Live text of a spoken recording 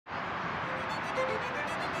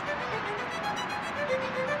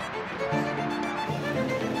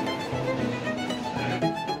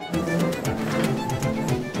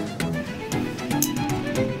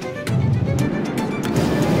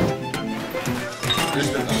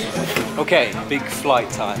Okay, big flight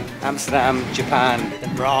time. Amsterdam, Japan,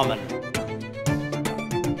 and ramen.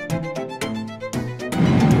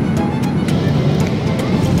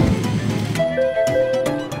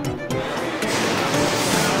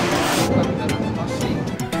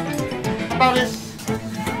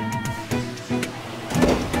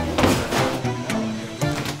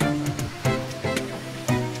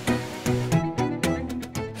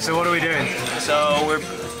 So what are we doing? So we're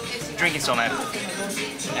drinking somen.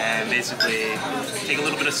 And basically take a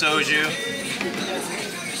little bit of soju.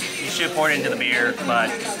 You should pour it into the beer, but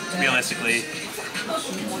realistically,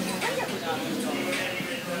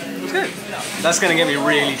 It's good. That's going to get me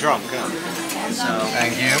really drunk. Huh? so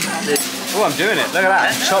Thank you. Oh, I'm doing it. Look at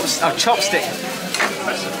that. I'm chopstick.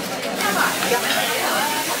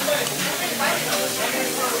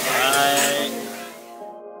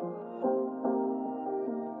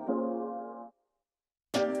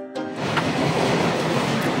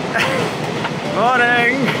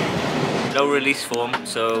 Morning! no release form,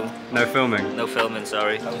 so No filming. no filming,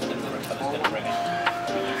 sorry.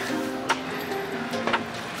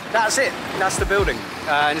 That's it. That's the building.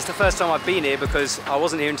 And it's the first time I've been here because I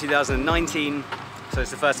wasn't here in 2019, so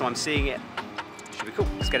it's the first time I'm seeing it. Should be cool.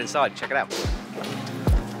 Let's get inside, check it out.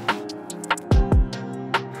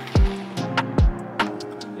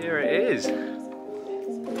 Here it is.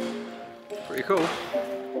 Pretty cool.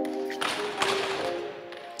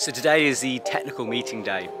 So today is the technical meeting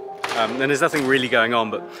day. And there's nothing really going on,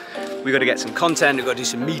 but we've got to get some content, we've got to do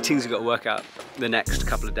some meetings, we've got to work out the next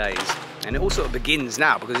couple of days. And it all sort of begins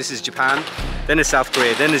now because this is Japan, then there's South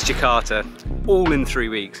Korea, then there's Jakarta, all in 3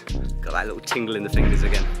 weeks. Got that little tingle in the fingers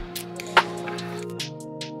again.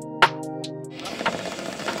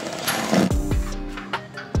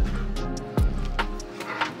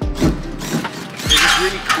 There's this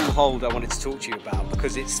really cool hold I wanted to talk to you about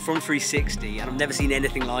because it's from 360 and I've never seen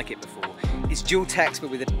anything like it before. It's dual text but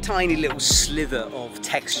with a tiny little slither of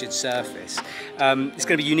textured surface. It's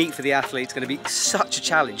going to be unique for the athlete, it's going to be such a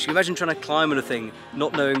challenge. Can you imagine trying to climb on a thing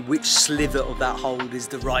not knowing which slither of that hold is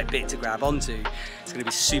the right bit to grab onto? It's going to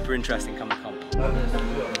be super interesting come the comp.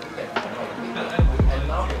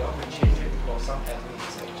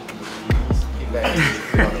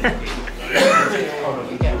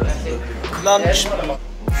 Lunch.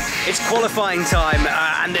 It's qualifying time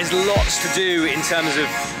and there's lots to do in terms of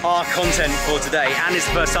our content for today, and it's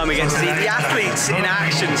the first time we get to see the athletes in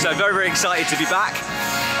action, so very, very excited to be back.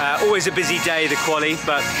 Always a busy day, the quali,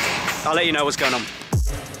 but I'll let you know what's going on.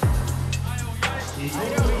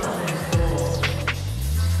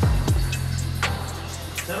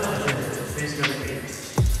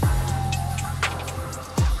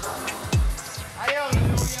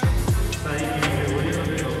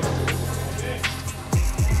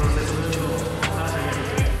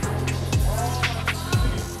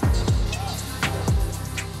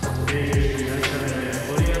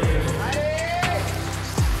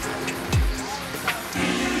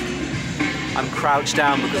 I'm crouched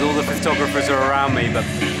down because all the photographers are around me, but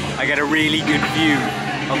I get a really good view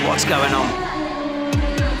of what's going on.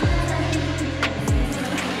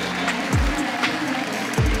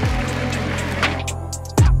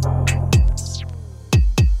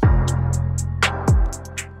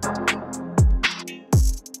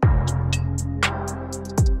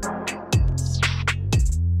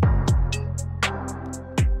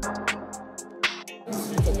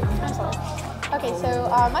 Okay, so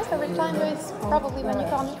my favorite climber is probably Manu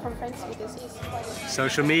from France because he's quite...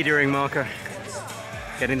 Social mediaing, Marco.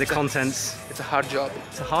 Getting the contents. It's a hard job.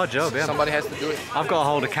 It's a hard job, yeah. Somebody has to do it. I've got to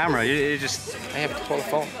hold a camera. You just... I have to hold a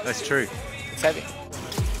phone. That's true. It's heavy.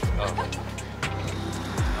 Oh.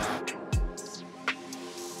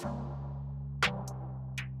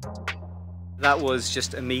 That was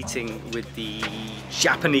just a meeting with the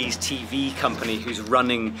Japanese TV company who's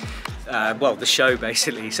running, well, the show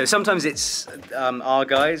basically. So sometimes it's our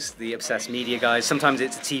guys, the Obsessed Media guys, sometimes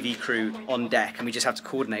it's a TV crew on deck and we just have to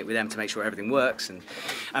coordinate with them to make sure everything works. And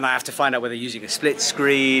I have to find out whether they're using a split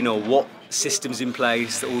screen or what system's in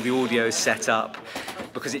place, that all the audio is set up,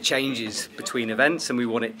 because it changes between events and we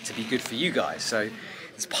want it to be good for you guys. So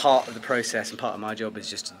it's part of the process and part of my job is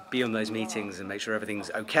just to be on those meetings and make sure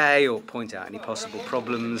everything's okay or point out any possible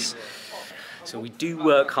problems. So we do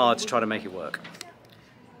work hard to try to make it work.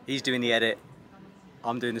 He's doing the edit,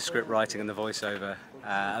 I'm doing the script writing and the voiceover,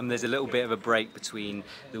 And there's a little bit of a break between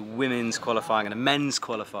the women's qualifying and the men's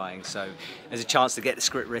qualifying, so there's a chance to get the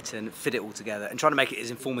script written, fit it all together, and try to make it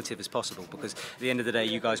as informative as possible, because at the end of the day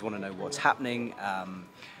you guys want to know what's happening,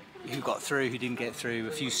 who got through, who didn't get through,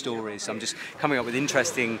 a few stories. So I'm just coming up with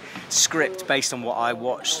interesting script based on what I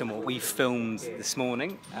watched and what we filmed this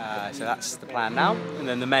morning. So that's the plan now. And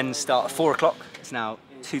then the men start at 4 o'clock. It's now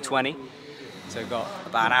 2:20. So we've got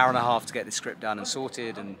about an hour and a half to get the script done and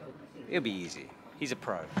sorted, and it'll be easy. He's a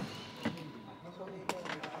pro.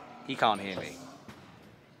 He can't hear me.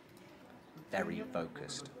 Very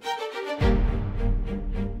focused.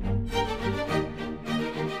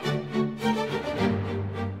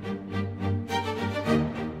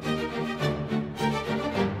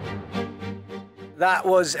 That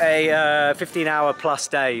was a 15-hour plus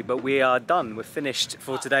day, but we are done. We're finished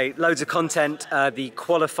for today. Loads of content. The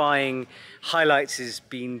qualifying highlights has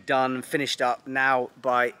been done, finished up now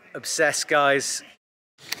by Obsess guys.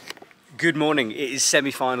 Good morning. It is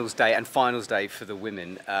semi-finals day and finals day for the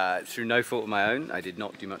women. Through no fault of my own, I did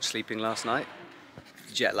not do much sleeping last night.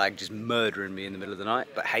 Jet lag just murdering me in the middle of the night,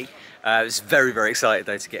 but hey, I was very, very excited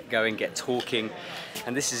though to get going, get talking.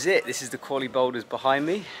 And this is it. This is the quali boulders behind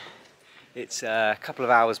me. It's a couple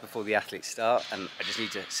of hours before the athletes start, and I just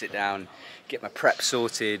need to sit down, get my prep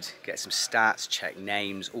sorted, get some stats, check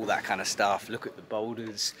names, all that kind of stuff, look at the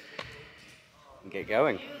boulders, and get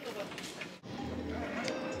going.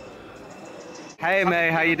 Hey May,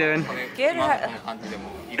 how you doing? Good.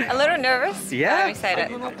 A little nervous. Yeah? I'm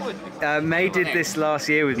excited. May did this last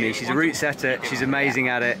year with me. She's a route setter, she's amazing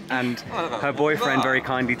at it, and her boyfriend very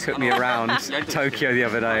kindly took me around Tokyo the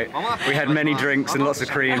other day. We had many drinks and lots of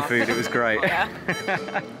Korean food, it was great. Yeah.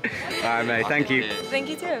 Alright May, thank you. Thank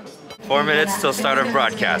you too. 4 minutes till start of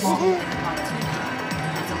broadcast.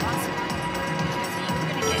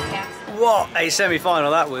 What a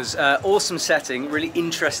semi-final that was. Awesome setting, really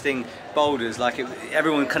interesting boulders. Like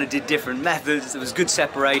everyone kind of did different methods. There was good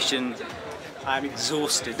separation. I'm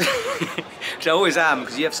exhausted, which I always am,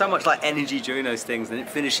 because you have so much like energy during those things, and it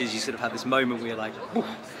finishes, you sort of have this moment where you're like, whew.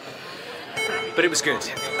 But it was good.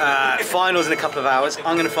 Finals in a couple of hours.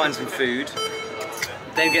 I'm going to find some food,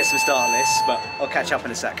 then get some start lists, but I'll catch up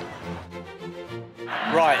in a second.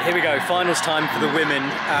 Right, here we go, finals time for the women.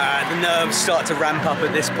 The nerves start to ramp up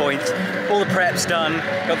at this point. All the prep's done,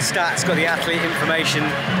 got the stats, got the athlete information.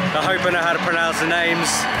 I hope I know how to pronounce the names.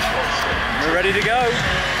 We're ready to go.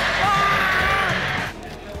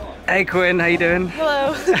 Hey Quinn, how you doing?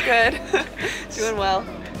 Hello, good. Doing well.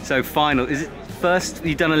 So final, is it first,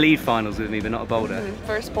 you've done a lead finals with me, but not a boulder?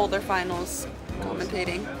 First boulder finals,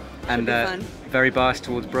 commentating. And fun. Very biased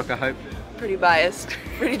towards Brooke, I hope? Pretty biased,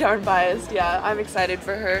 pretty darn biased, yeah. I'm excited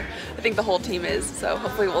for her. I think the whole team is, so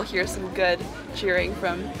hopefully we'll hear some good cheering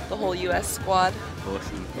from the whole US squad.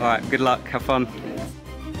 Awesome. All right, good luck, have fun.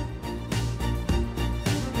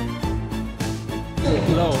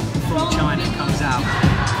 Vlog from China comes out.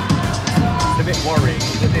 It's a bit worrying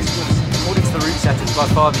that this was, according to the route setters, by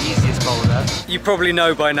far the easiest boulder. You probably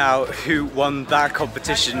know by now who won that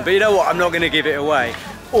competition, but you know what, I'm not going to give it away.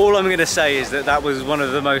 All I'm going to say is that that was one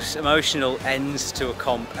of the most emotional ends to a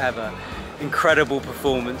comp ever. Incredible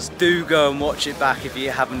performance. Do go and watch it back if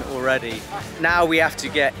you haven't already. Now we have to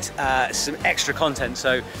get some extra content,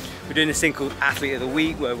 so we're doing this thing called Athlete of the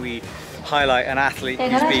Week, where we highlight an athlete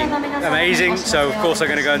who's been amazing. So of course I'm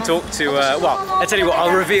going to go and talk to, well, I'll tell you what,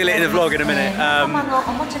 I'll reveal it in the vlog in a minute.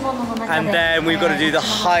 And then we've got to do the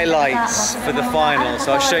highlights for the final,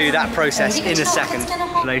 so I'll show you that process in a second.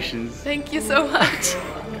 Congratulations. Thank you so much.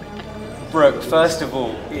 Brooke, first of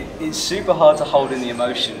all, it's super hard to hold in the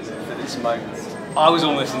emotions for this moment. I was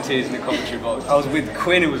almost in tears in the commentary box. I was with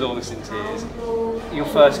Quinn, who was almost in tears. Your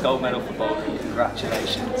first gold medal for bouldering,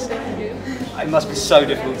 congratulations. It must be so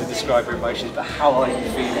difficult to describe your emotions, but how are you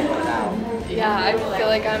feeling right now? Yeah, I feel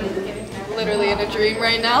like I'm literally in a dream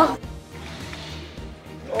right now.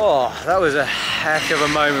 Oh, that was a heck of a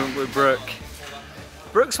moment with Brooke.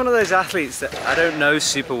 Brooke's one of those athletes that I don't know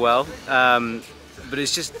super well, but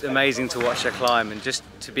it's just amazing to watch her climb, and just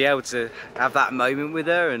to be able to have that moment with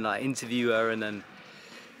her and like interview her, and then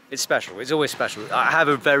it's special. It's always special. I have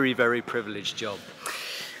a very, very privileged job.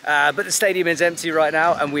 But the stadium is empty right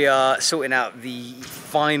now, and we are sorting out the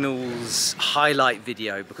finals highlight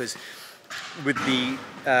video, because with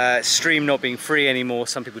the stream not being free anymore,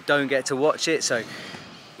 some people don't get to watch it, so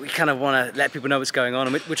we kind of want to let people know what's going on.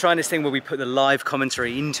 And we're trying this thing where we put the live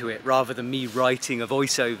commentary into it rather than me writing a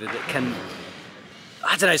voiceover that can,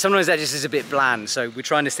 I don't know, sometimes that just is a bit bland. So we're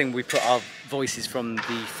trying this thing where we put our voices from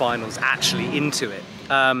the finals actually into it.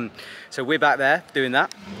 So we're back there doing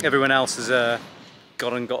that. Everyone else has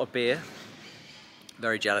gone and got a beer.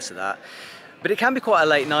 Very jealous of that. But it can be quite a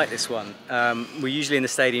late night, this one. We're usually in the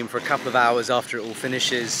stadium for a couple of hours after it all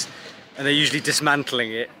finishes, and they're usually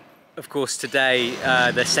dismantling it. Of course, today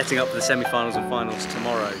they're setting up for the semi-finals and finals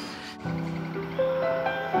tomorrow.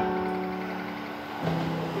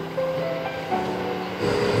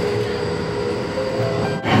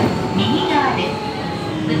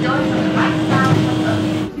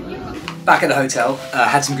 Back at the hotel,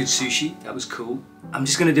 had some good sushi, that was cool. I'm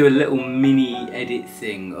just going to do a little mini edit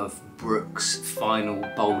thing of Brooke's final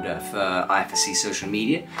boulder for IFSC social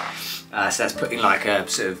media. So that's putting like a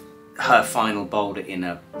sort of her final boulder in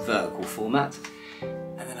a vertical format.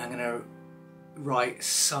 And then I'm going to write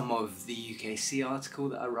some of the UKC article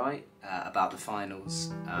that I write about the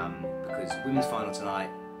finals, because women's final tonight,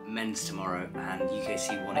 men's tomorrow, and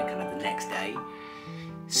UKC won it kind of the next day.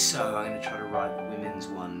 So I'm going to try to write the women's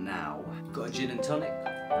one now. Got a gin and tonic.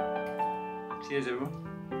 Cheers, everyone.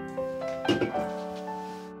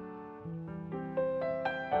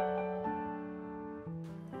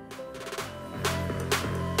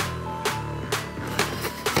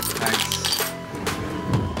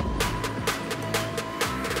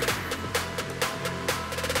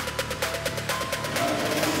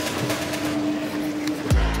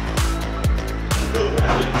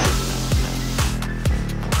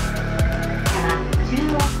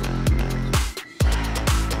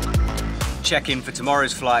 Check-in for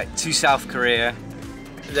tomorrow's flight to South Korea.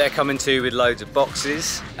 They're coming to with loads of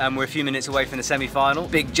boxes, and we're a few minutes away from the semi-final.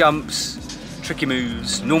 Big jumps, tricky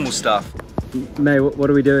moves, normal stuff. May, what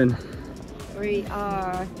are we doing? We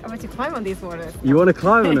are about to climb on these waters. You want to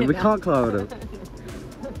climb on them? We can't climb on them.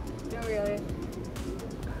 No, really.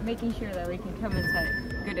 Making sure that we can come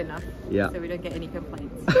inside good enough, yeah, so we don't get any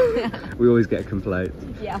complaints. We always get complaints.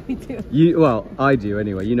 Yeah, we do. Well, I do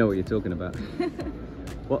anyway. You know what you're talking about.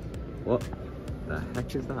 What the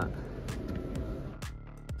heck is that?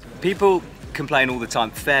 People complain all the time,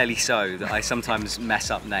 fairly so, that I sometimes mess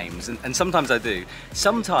up names, and sometimes I do.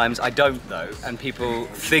 Sometimes I don't though, and people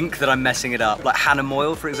think that I'm messing it up. Like Hannah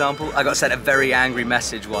Moyle, for example. I got sent a very angry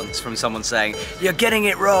message once from someone saying, "You're getting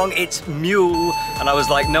it wrong, it's Mule." And I was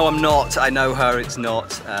like, no I'm not, I know her, it's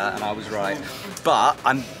not, and I was right. But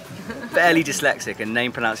I'm fairly dyslexic, and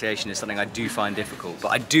name pronunciation is something I do find difficult, but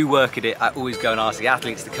I do work at it. I always go and ask the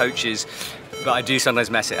athletes, the coaches, but I do sometimes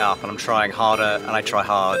mess it up, and I'm trying harder, and I try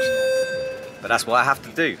hard. But that's what I have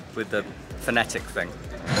to do with the phonetic thing.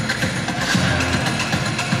 Oh,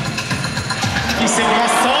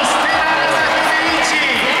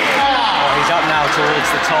 he's up now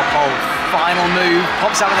towards the top hole. Final move,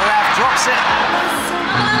 pops out on the left, drops it.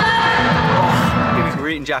 Oh, we're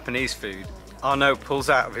eating Japanese food. Arnaud pulls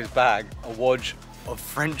out of his bag a wadge of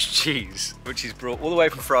French cheese, which he's brought all the way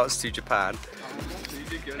from France to Japan.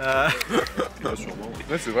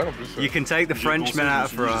 You can take the Frenchmen out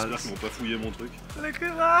of France. Look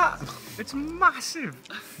at that! It's massive!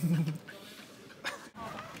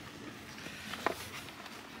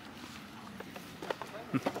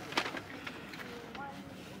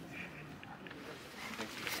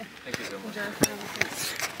 Thank you so much.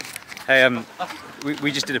 Hey,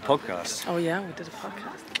 we just did a podcast. Oh yeah, we did a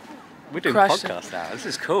podcast. We're doing a podcast now. This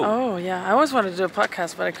is cool. Oh yeah, I always wanted to do a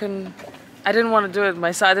podcast, but I couldn't. I didn't want to do it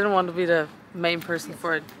myself. I didn't want to be the main person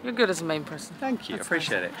for it. You're good as a main person. Thank you. That's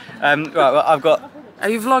appreciate nice. It. Right, well, I've got. Are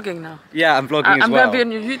you vlogging now? Yeah, I'm vlogging as well. I'm going to be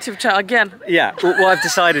on your YouTube channel again. Yeah. What I've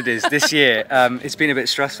decided is this year it's been a bit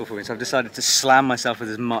stressful for me, so I've decided to slam myself with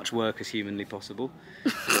as much work as humanly possible.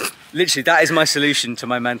 Literally, that is my solution to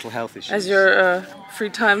my mental health issues. As your free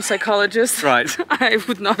time psychologist, right? I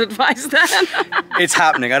would not advise that. It's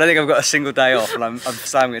happening. I don't think I've got a single day off, and I'm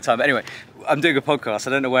slamming at time. But anyway, I'm doing a podcast. I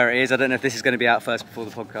don't know where it is. I don't know if this is going to be out first before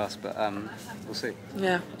the podcast, but we'll see.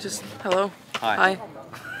 Yeah. Just hello. Hi.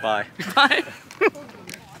 Bye. Bye.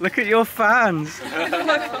 Look at your fans.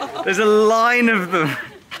 There's a line of them.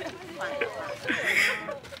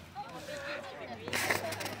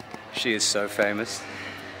 She is so famous.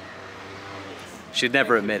 She'd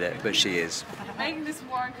never admit it, but she is. Making this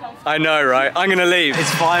more uncomfortable. I know, right? I'm gonna leave. It's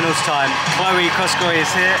finals time. Chloe Koskoi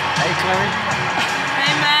is here. Hey, Chloe.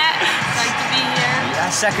 Hey, Matt. Nice to be here. Yeah,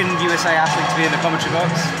 second USA athlete to be in the commentary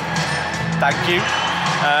box. Thank you.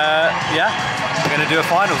 Yeah, we're gonna do a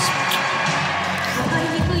finals.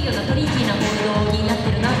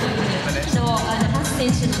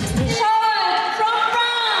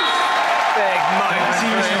 Big moment for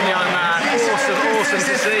the young man. Awesome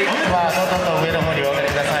to see.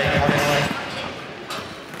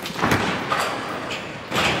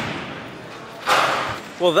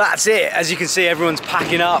 Well, that's it. As you can see, everyone's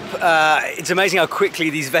packing up. It's amazing how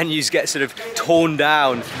quickly these venues get sort of torn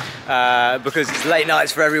down because it's late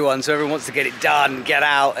nights for everyone, so everyone wants to get it done, get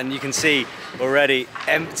out, and you can see already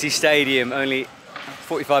empty stadium only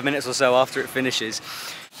 45 minutes or so after it finishes.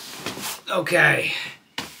 Okay,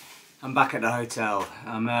 I'm back at the hotel.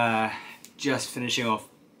 I'm just finishing off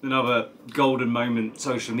another golden moment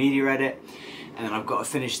social media edit. And then I've got to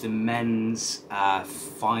finish the men's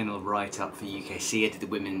final write-up for UKC. I did the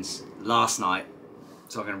women's last night,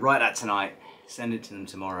 so I'm going to write that tonight, send it to them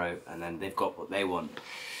tomorrow, and then they've got what they want.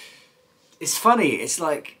 It's funny, it's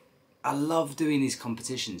like, I love doing these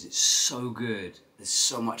competitions, it's so good. There's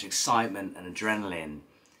so much excitement and adrenaline.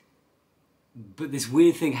 But this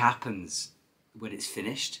weird thing happens when it's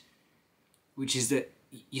finished, which is that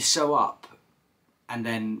you're so up, and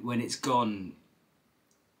then when it's gone,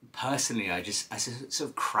 personally, I sort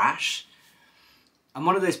of crash. I'm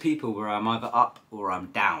one of those people where I'm either up or I'm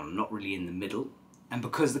down, not really in the middle. And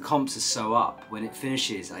because the comps are so up, when it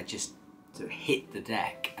finishes, I just sort of hit the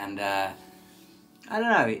deck. And I don't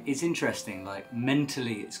know, it's interesting. Like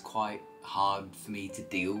mentally, it's quite hard for me to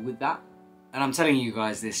deal with that. And I'm telling you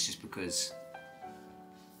guys this just because,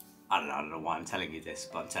 I don't know why I'm telling you this,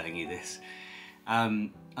 but I'm telling you this.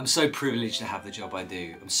 I'm so privileged to have the job I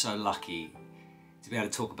do. I'm so lucky to be able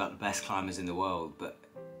to talk about the best climbers in the world, but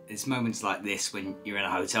it's moments like this when you're in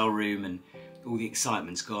a hotel room and all the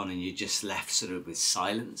excitement's gone and you're just left sort of with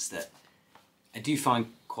silence that I do find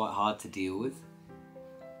quite hard to deal with.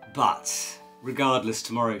 But regardless,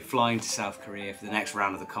 tomorrow flying to South Korea for the next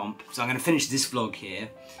round of the comp. So I'm going to finish this vlog here,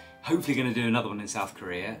 hopefully going to do another one in South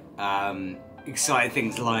Korea. Exciting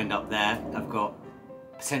things lined up there. I've got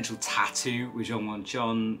potential tattoo with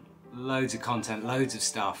Jeongwon-cheon, loads of content, loads of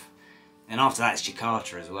stuff. And after that, it's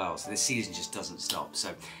Jakarta as well. So this season just doesn't stop.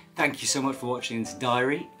 So thank you so much for watching this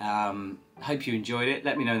diary. Hope you enjoyed it.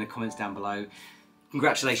 Let me know in the comments down below.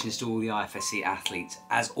 Congratulations to all the IFSC athletes.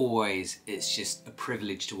 As always, it's just a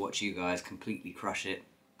privilege to watch you guys completely crush it.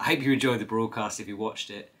 I hope you enjoyed the broadcast if you watched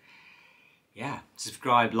it. Yeah,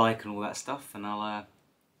 subscribe, like, and all that stuff. And I'll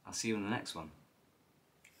see you in the next one.